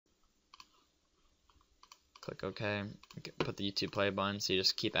Click OK. Put the YouTube play button. So you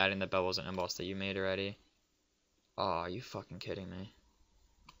just keep adding the bevels and emboss that you made already. Oh, are you fucking kidding me?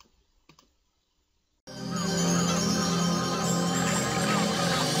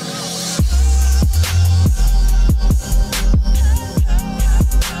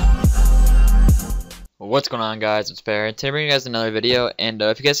 What's going on, guys? It's Behr. Today I'm bringing you guys another video, and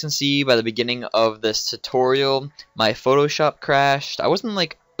if you guys can see by the beginning of this tutorial, my Photoshop crashed. I wasn't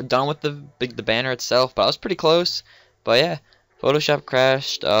like done with the banner itself, but I was pretty close. But yeah, Photoshop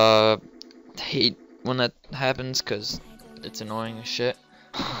crashed. Hate when that happens because it's annoying as shit.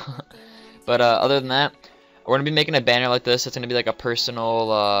 But other than that, we're gonna be making a banner like this. It's gonna be like a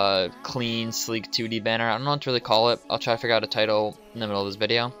personal, clean, sleek 2D banner. I don't know what to really call it. I'll try to figure out a title in the middle of this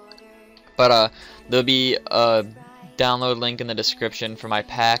video. But there'll be a download link in the description for my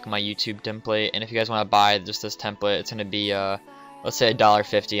pack, my YouTube template, and if you guys want to buy just this template, it's gonna be let's say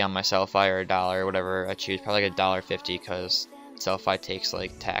 $1.50 on my Sellfy, or $1, whatever I choose. Probably like $1.50 because Sellfy takes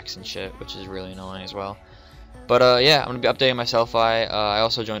like tax and shit, which is really annoying as well. But yeah, I'm gonna be updating my Sellfy. I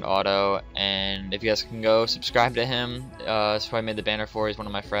also joined Auto, and if you guys can go subscribe to him, that's who I made the banner for. He's one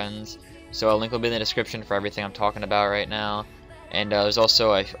of my friends. So a link will be in the description for everything I'm talking about right now. And there's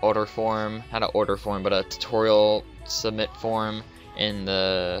also a order form, not an order form, but a tutorial submit form in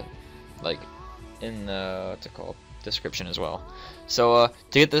the what's it called, description as well. So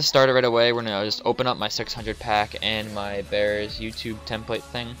to get this started right away, we're gonna just open up my 600 pack and my Behr's YouTube template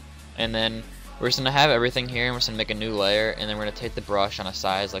thing, and then we're just gonna have everything here, and we're just gonna make a new layer, and then we're gonna take the brush on a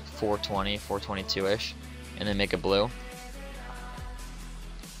size like 420, 422-ish, and then make a blue.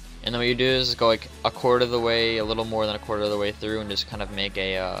 And then what you do is go like a quarter of the way, a little more than a quarter of the way through, and just kind of make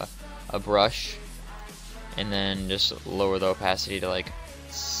a brush, and then just lower the opacity to like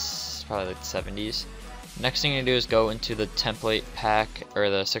probably like 70s. Next thing you do is go into the template pack, or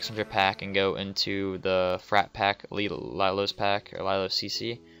the 600 pack, and go into the frat pack, Lilo's pack, or Lilo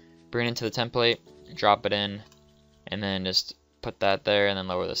CC. Bring it into the template, drop it in, and then just put that there, and then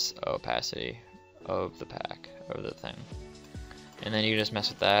lower this opacity of the pack, of the thing. And then you just mess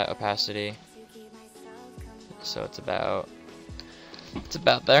with that opacity, so it's about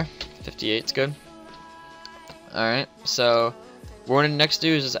there. 58 is good. Alright, so what we're gonna next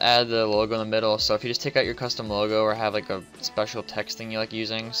do is just add the logo in the middle. So if you just take out your custom logo, or have like a special text thing you like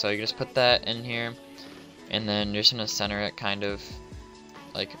using, so you just put that in here, and then you're just gonna center it, kind of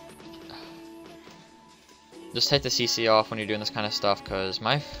like, just take the CC off when you're doing this kind of stuff, because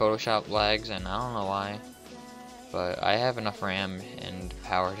my Photoshop lags, and I don't know why. But I have enough RAM and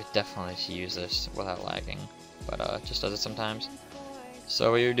power to definitely use this without lagging, but it just does it sometimes.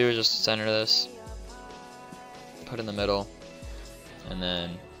 So what you do is just center this, put in the middle, and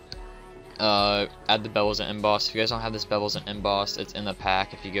then add the bevels and emboss. If you guys don't have this bevels and emboss, it's in the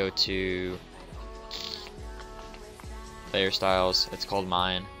pack. If you go to layer styles, it's called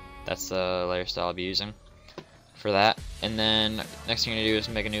mine. That's the layer style I'll be using for that. And then next thing you're gonna do is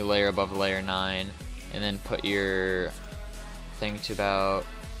make a new layer above layer 9. And then put your thing to about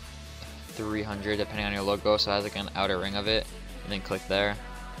 300 depending on your logo, so it has like an outer ring of it, and then click there,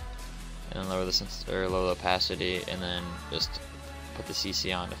 and then lower the lower the opacity, and then just put the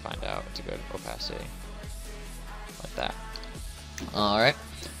CC on to find out it's a good opacity, like that. Alright,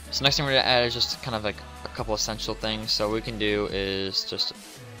 so next thing we're gonna add is just kind of like a couple essential things. So what we can do is just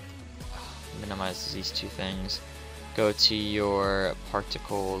minimize these two things, go to your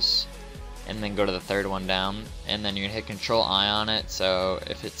particles, and then go to the third one down, and then you're gonna hit Control I on it. So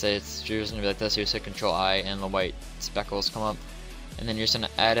if it says it's gonna be like this, you just hit Control I, and the white speckles come up, and then you're just gonna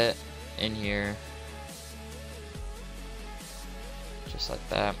add it in here, just like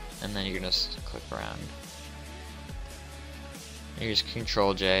that, and then you can just click around. You just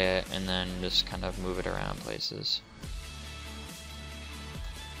Control J it, and then just kind of move it around places.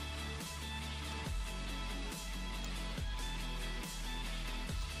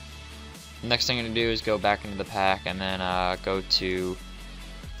 Next thing I'm going to do is go back into the pack, and then go to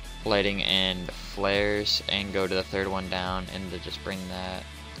lighting and flares, and go to the third one down, and to just bring that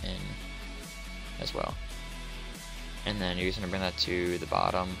in as well. And then you're just going to bring that to the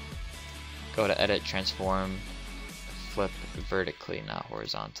bottom, go to edit, transform, flip vertically, not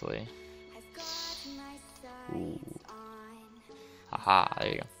horizontally. Ooh. Haha, there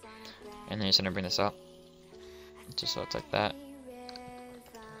you go. And then you're just going to bring this up, just so it's like that.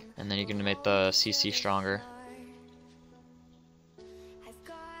 And then you're going to make the CC stronger.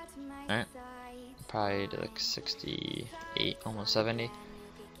 Alright, probably to like 68, almost 70.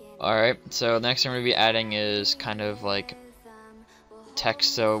 Alright, so the next thing we're going to be adding is kind of like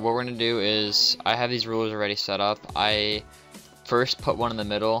text. So what we're going to do is, I have these rulers already set up. I first put one in the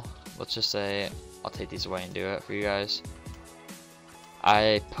middle. Let's just say I'll take these away and do it for you guys.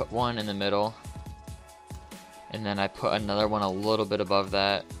 I put one in the middle, and then I put another one a little bit above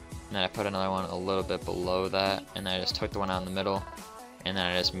that, and then I put another one a little bit below that, and then I just took the one out in the middle, and then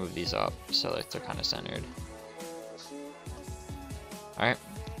I just moved these up so like they're kind of centered. Alright,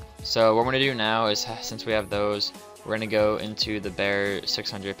 so what we're going to do now is, since we have those, we're going to go into the Behr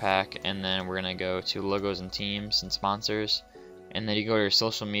 600 pack, and then we're going to go to logos and teams and sponsors, and then you go to your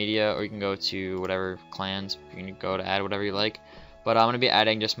social media, or you can go to whatever clans, you can go to add whatever you like. But I'm going to be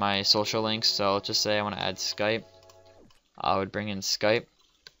adding just my social links, so let's just say I want to add Skype. I would bring in Skype,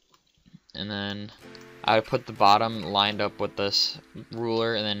 and then I would put the bottom lined up with this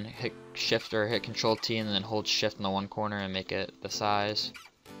ruler, and then hit shift or hit control T, and then hold shift in the one corner and make it the size.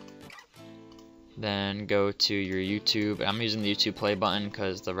 Then go to your YouTube. I'm using the YouTube play button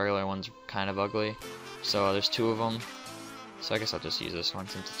because the regular one's kind of ugly, so there's two of them, so I guess I'll just use this one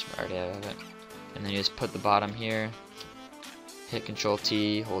since it's already out of it. And then you just put the bottom here, hit control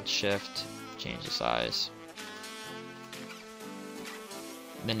T, hold shift, change the size.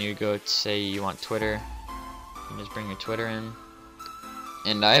 Then you go to say you want Twitter, you just bring your Twitter in.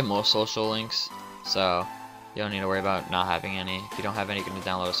 And I have most social links, so you don't need to worry about not having any. If you don't have any, you can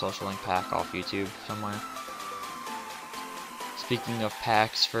download a social link pack off YouTube somewhere. Speaking of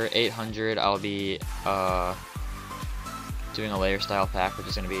packs, for 800 I'll be doing a layer style pack, which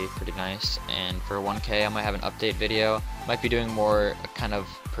is going to be pretty nice. And for 1K I might have an update video. Might be doing more kind of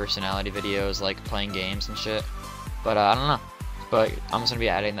personality videos like playing games and shit, but I don't know. But I'm just going to be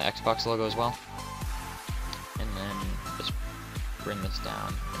adding the Xbox logo as well, and then just bring this down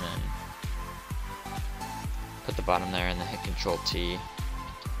and then put the bottom there, and then hit control T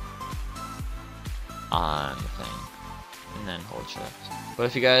on the thing and then hold shift. But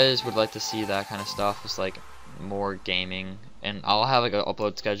if you guys would like to see that kind of stuff, it's like more gaming, and I'll have like an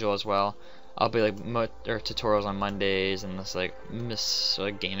upload schedule as well. I'll be like tutorials on Mondays, and this like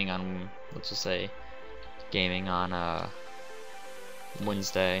gaming on, let's just say gaming on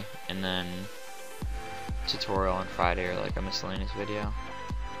Wednesday, and then tutorial on Friday, or like a miscellaneous video.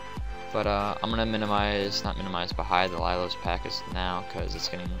 But I'm gonna not minimize, but hide the Lilo's packets now because it's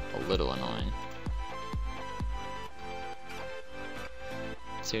getting a little annoying.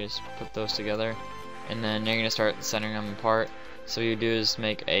 So you just put those together, and then you're gonna start centering them apart. So what you do is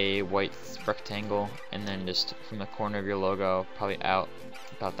make a white rectangle, and then just from the corner of your logo, probably out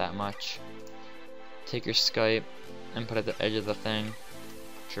about that much, take your Skype and put it at the edge of the thing,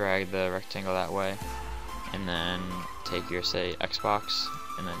 drag the rectangle that way, and then take your, say, Xbox,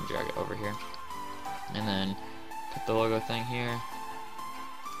 and then drag it over here, and then put the logo thing here,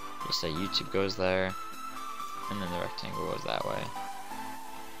 just say YouTube goes there, and then the rectangle goes that way,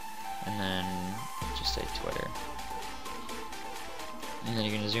 and then just say Twitter. And then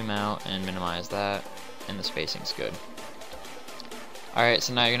you can zoom out and minimize that, and the spacing's good. Alright,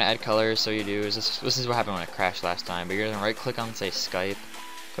 so now you're gonna add colors. So you do is this is what happened when it crashed last time, but you're gonna right click on, say, Skype,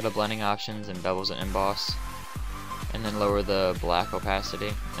 go to blending options and bevels and emboss, and then lower the black opacity,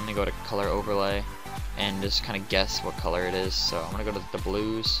 and then go to color overlay and just kind of guess what color it is. So I'm gonna go to the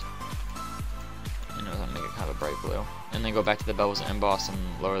blues, and I'm gonna make it kind of a bright blue, and then go back to the bevels and emboss and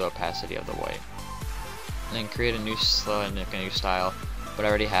lower the opacity of the white. And then create a new style, but I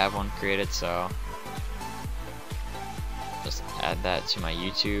already have one created, so just add that to my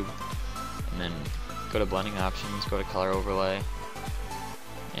YouTube, and then go to blending options, go to color overlay,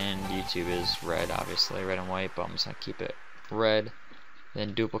 and YouTube is red, obviously red and white, but I'm just gonna keep it red.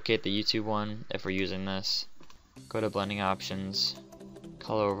 Then duplicate the YouTube one if we're using this, go to blending options,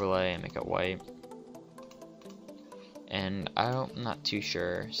 color overlay, and make it white. And I'm not too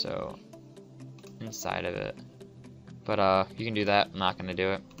sure, so inside of it, but you can do that. I'm not gonna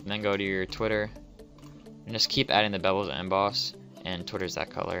do it. And then go to your Twitter and just keep adding the bevels and emboss, and Twitter's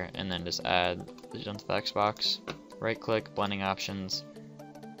that color, and then just add onto the Xbox, right click, blending options,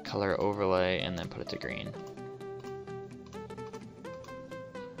 color overlay, and then put it to green.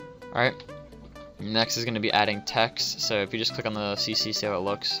 Alright, next is going to be adding text. So if you just click on the CC, see how it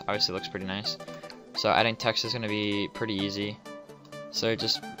looks. Obviously it looks pretty nice. So adding text is going to be pretty easy. So you're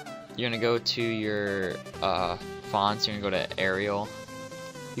going to go to your fonts, you're going to go to Arial.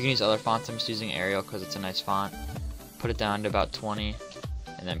 You can use other fonts. I'm just using Arial because it's a nice font. Put it down to about 20,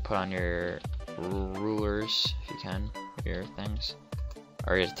 and then put on your rulers if you can, your things.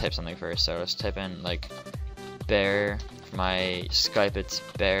 Or you have to type something first, so just type in like Behr. For my Skype it's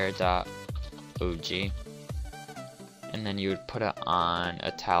Behr.og, and then you would put it on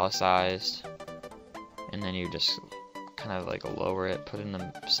italicized, and then you just kind of like lower it, put it in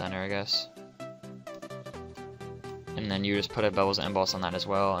the center, I guess, and then you just put a bevels and emboss on that as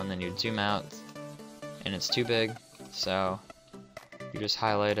well, and then you zoom out and it's too big, so you just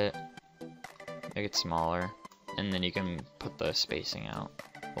highlight it, make it smaller, and then you can put the spacing out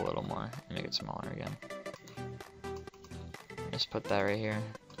a little more and make it smaller again. Just put that right here,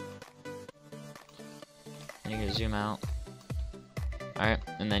 and you can zoom out. Alright,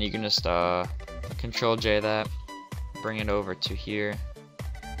 and then you can just Control J that, bring it over to here,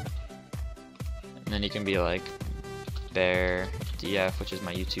 and then you can be like BehrDF, which is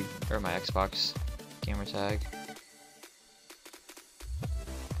my YouTube or my Xbox gamer tag,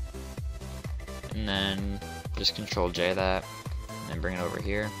 and then just Control J that, and then bring it over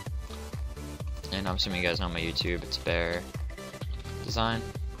here. And I'm assuming you guys know my YouTube, it's BehrDesign,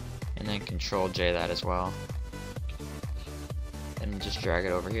 and then Control J that as well, and just drag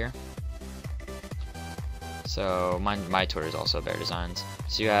it over here. So my Twitter is also BehrDesigns.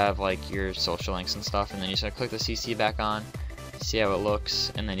 So you have like your social links and stuff, and then you just click the CC back on, see how it looks,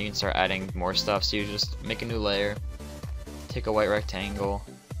 and then you can start adding more stuff. So you just make a new layer, take a white rectangle,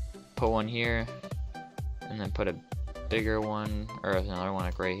 put one here, and then put a bigger one, or another one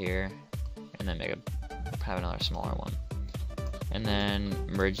like right here, and then have another smaller one. And then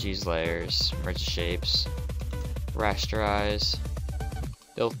merge these layers, merge the shapes, rasterize,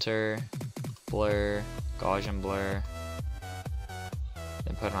 filter, blur, Gaussian blur,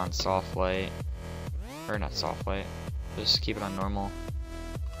 then put it on soft light, or not soft light, just keep it on normal,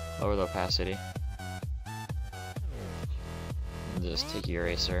 lower the opacity, and just take your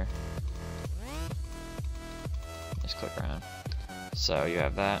eraser, just click around. So you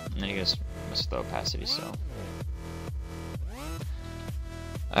have that, and then you just mess with the opacity. So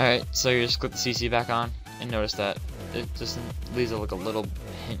alright, so you just click the CC back on, and notice that it just leaves like a little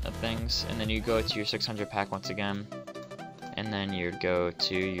hint of things, and then you go to your 600 pack once again, and then you go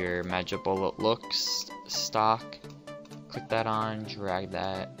to your Magic Bullet Looks stock, click that on, drag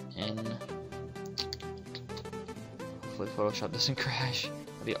that in. Hopefully Photoshop doesn't crash,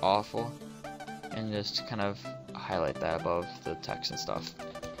 that'd be awful, and just kind of highlight that above the text and stuff.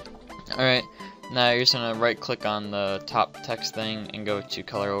 Alright, now you're just gonna right click on the top text thing and go to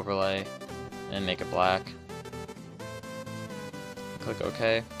color overlay and make it black. Click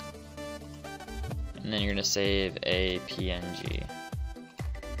OK, and then you're gonna save a PNG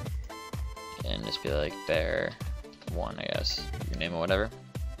and just be like Behr.1, I guess, your name or whatever.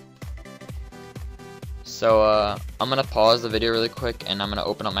 So I'm gonna pause the video really quick, and I'm gonna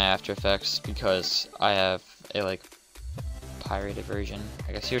open up my After Effects because I have a like pirated version,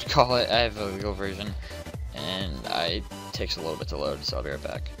 I guess you would call it. I have a legal version, and it takes a little bit to load, so I'll be right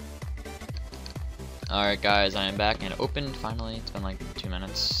back. Alright guys, I am back and it opened finally. It's been like 2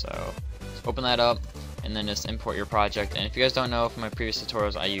 minutes, so just open that up and then just import your project. And if you guys don't know, from my previous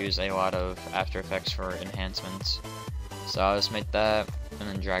tutorials I use a lot of After Effects for enhancements. So I'll just make that and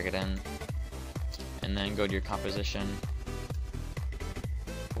then drag it in, and then go to your composition.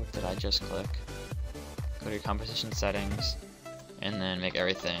 What did I just click? Go to your composition settings, and then make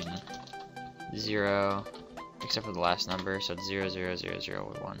everything 0 except for the last number, so it's 0, 0, 0,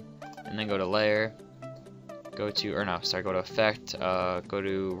 0, 1. And then go to layer, go to effect, go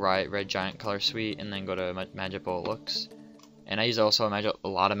to red giant color suite, and then go to Magic Bullet Looks. And I use also a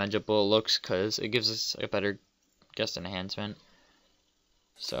lot of Magic Bullet Looks because it gives us a better enhancement.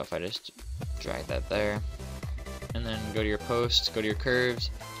 So if I just drag that there, and then go to your post, go to your curves,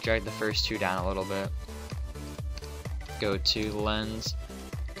 drag the first two down a little bit, go to lens,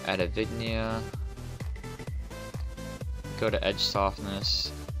 add a vignette, go to edge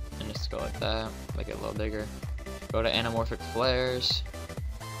softness, and just go like that, make it a little bigger. Go to anamorphic flares,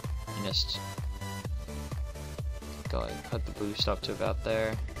 and just go like put the boost up to about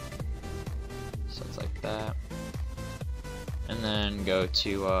there, so it's like that. And then go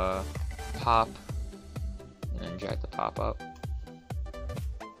to pop, and then drag the pop up.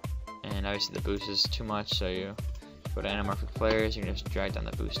 And obviously the boost is too much, so you go to anamorphic flares, you can just drag down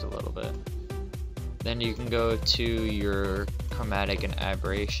the boost a little bit. Then you can go to your chromatic and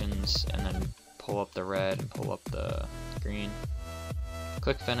aberrations, and then pull up the red and pull up the green.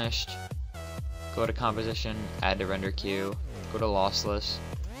 Click finished, go to composition, add to render queue, go to lossless,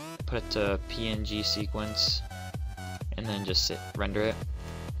 put it to PNG sequence, and then just render it.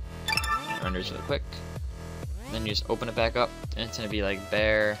 And it renders really quick. And then you just open it back up, and it's gonna be like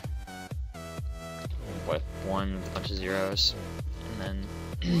Behr with a bunch of zeros, and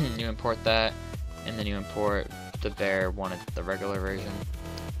then you import that, and then you import the Behr1, the regular version,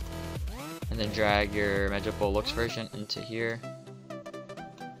 and then drag your Magic Bullet Looks version into here.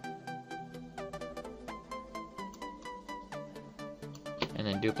 And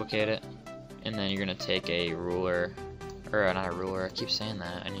then duplicate it, and then you're gonna take a ruler, or not a ruler, I keep saying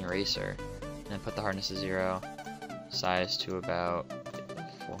that, an eraser, then put the hardness to 0, size to about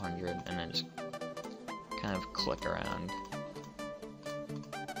 400, and then just kind of click around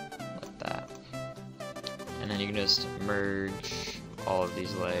like that. And then you can just merge all of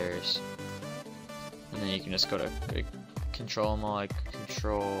these layers, and then you can just go to control them all, like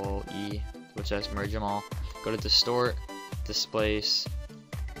Control E, which has merge them all. Go to distort, displace,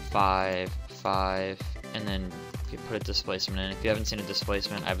 5, 5, and then you put a displacement in. If you haven't seen a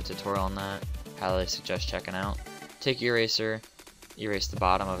displacement, I have a tutorial on that. Highly suggest checking out. Take your eraser, erase the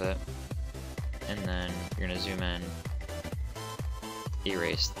bottom of it, and then you're gonna zoom in,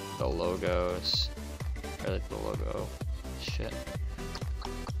 erase the logos, or like the logo, shit.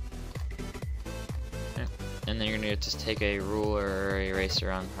 And then you're gonna just take a ruler or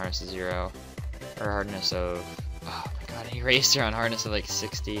eraser on hardness of 0, or hardness of, oh my god, an eraser on hardness of like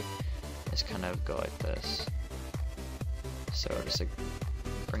 60. Just kind of go like this. So just like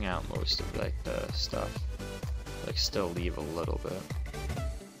bring out most of like the stuff, like still leave a little bit,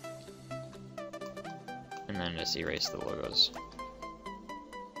 and then just erase the logos.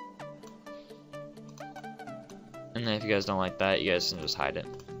 And then if you guys don't like that, you guys can just hide it.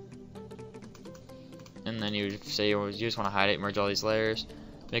 And then you say you just want to hide it, merge all these layers,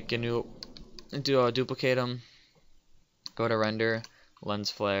 make a new, duplicate them, go to render,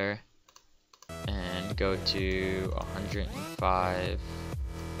 lens flare, and go to 105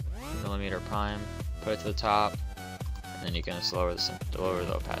 millimeter prime, put it to the top, and then you can just lower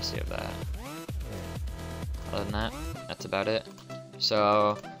the opacity of that. Other than that, that's about it.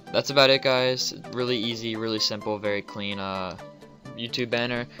 So that's about it, guys. Really easy, really simple, very clean YouTube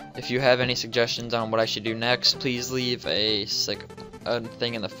banner. If you have any suggestions on what I should do next, please leave a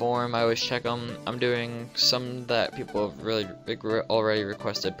thing in the forum. I always check them. I'm doing some that people have really already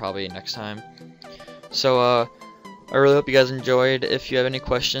requested, probably next time. So I really hope you guys enjoyed. If you have any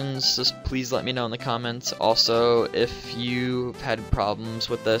questions, just please let me know in the comments. Also, if you've had problems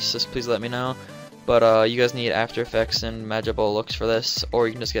with this, just please let me know. But you guys need After Effects and Magical Looks for this, or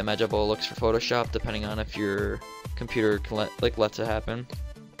you can just get Magical Looks for Photoshop, depending on if your computer can lets it happen.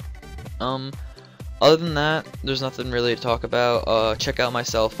 Other than that, there's nothing really to talk about. Check out my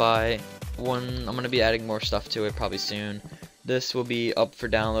Selfie. I'm gonna be adding more stuff to it probably soon. This will be up for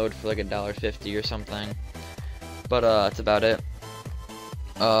download for like $1.50 or something. But that's about it.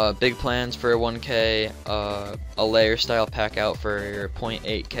 Big plans for 1K. A layer style pack out for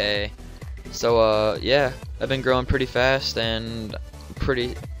 0.8K. So yeah, I've been growing pretty fast and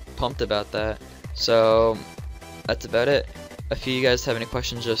pretty pumped about that. So that's about it. If you guys have any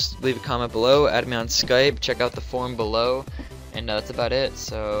questions, just leave a comment below, add me on Skype, check out the forum below, and that's about it.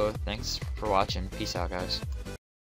 So thanks for watching. Peace out, guys.